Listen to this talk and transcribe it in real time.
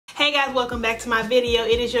Hey guys, welcome back to my video.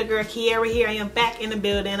 It is your girl Kiara here. I am back in the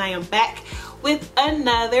building. I am back with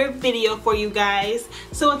another video for you guys.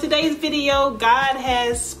 So in today's video, God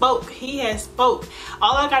has spoke. He has spoke.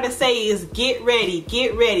 All I gotta say is get ready,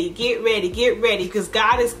 get ready, get ready, get ready, because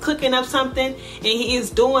God is cooking up something and He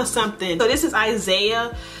is doing something. So this is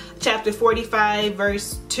Isaiah chapter 45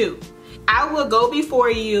 verse 2. I will go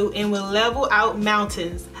before you and will level out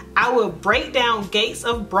mountains. I will break down gates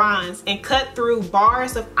of bronze and cut through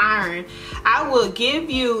bars of iron. I will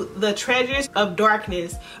give you the treasures of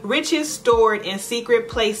darkness, riches stored in secret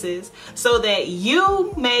places, so that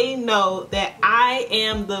you may know that I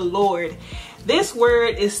am the Lord. This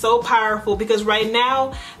word is so powerful because right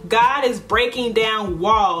now God is breaking down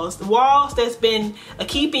walls that's been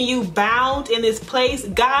keeping you bound in this place.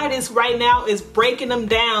 God is right now is breaking them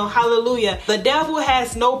down. Hallelujah. The devil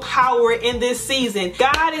has no power in this season.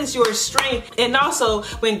 God is your strength. And also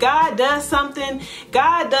when God does something,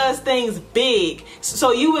 God does things big,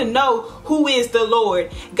 so you would know who is the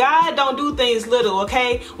Lord. God don't do things little,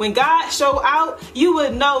 okay? When God show out, you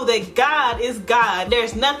would know that God is God.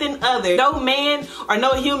 There's nothing other. No man or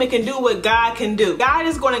no human can do what God can do. God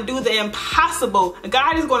is going to do the impossible.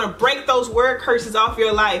 God is going to break those word curses off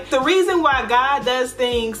your life. The reason why God does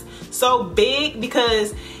things so big,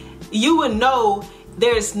 because you would know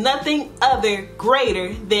there's nothing other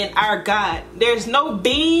greater than our God. There's no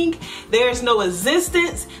being, there's no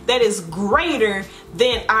existence that is greater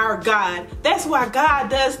than our God. That's why God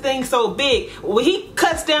does things so big. When He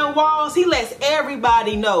cuts down walls, He lets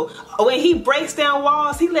everybody know. When He breaks down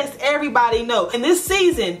walls, He lets everybody know. In this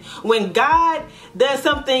season, when God does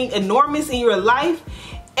something enormous in your life,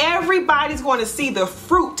 everybody's going to see the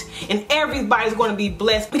fruit and everybody's going to be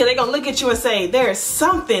blessed, because they're going to look at you and say, there's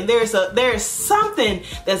something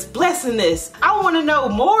that's blessing this. I want to know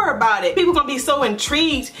more about it. People are going to be so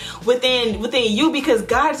intrigued within you, because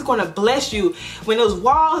God is going to bless you. When those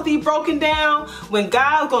walls be broken down, when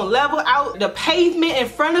God's going to level out the pavement in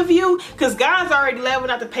front of you, because God's already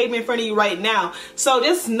leveled out the pavement in front of you right now. So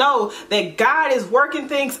just know that God is working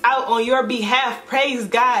things out on your behalf. Praise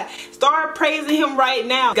God. Start praising Him right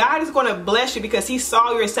now. God is going to bless you because He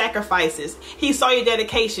saw your sacrifices. He saw your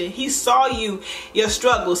dedication. He saw your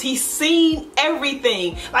struggles. He's seen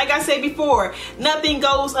everything. Like I said before, nothing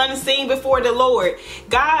goes unseen before the Lord.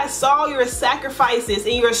 God saw your sacrifices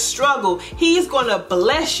and your struggle. He's going to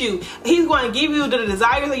bless you. He's going to give you the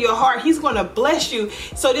desires of your heart. He's going to bless you.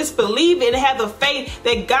 So just believe it and have the faith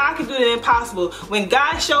that God can do the impossible. When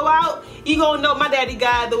God show out, you gonna know my daddy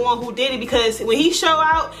God, the one who did it, because when He show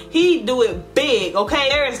out, He do it big, okay?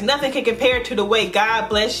 There is nothing can compare to the way God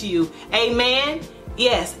bless you. Amen.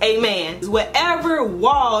 Yes, amen. Whatever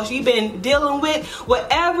walls you've been dealing with,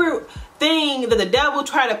 whatever thing that the devil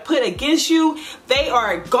tried to put against you, they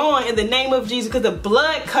are gone in the name of Jesus, because the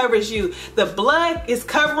blood covers you. The blood is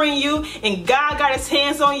covering you, and God got His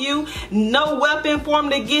hands on you. No weapon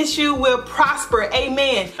formed against you will prosper.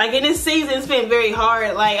 Amen. Like in this season, it's been very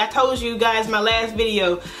hard. Like I told you guys in my last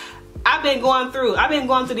video, I've been going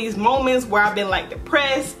through these moments where I've been like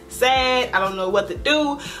depressed, sad, I don't know what to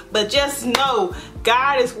do, but just know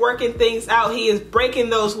God is working things out. He is breaking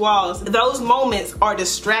those walls. Those moments are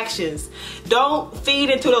distractions. Don't feed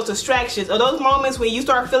into those distractions, or those moments when you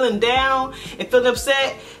start feeling down and feeling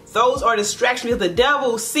upset. Those are distractions, because the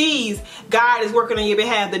devil sees God is working on your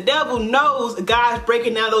behalf. The devil knows God's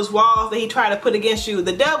breaking down those walls that he tried to put against you.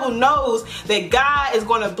 The devil knows that God is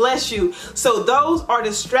going to bless you. So those are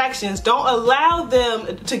distractions. Don't allow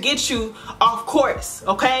them to get you off course,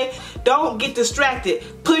 okay? Don't get distracted.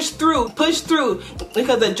 Push through,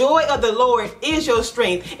 because the joy of the Lord is your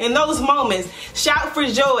strength. In those moments, shout for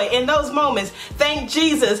joy. In those moments, thank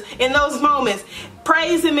Jesus. In those moments,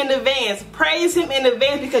 praise Him in advance. Praise Him in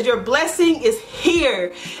advance, because your blessing is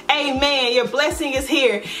here. Amen. Your blessing is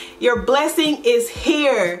here. Your blessing is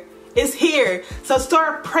here. It's here. So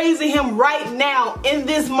start praising Him right now in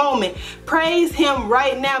this moment. Praise Him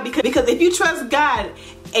right now, because if you trust God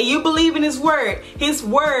and you believe in His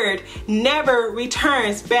word never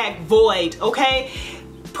returns back void, okay?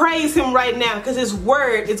 Praise Him right now, because His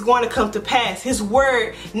word is going to come to pass. His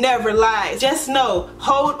word never lies. Just know,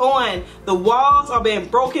 hold on. The walls are being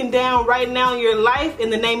broken down right now in your life in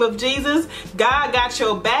the name of Jesus. God got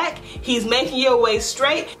your back. He's making your way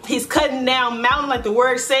straight. He's cutting down mountains, like the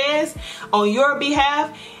word says, on your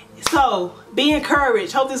behalf. So be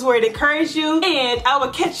encouraged. Hope this word encouraged you, and I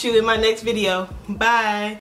will catch you in my next video. Bye.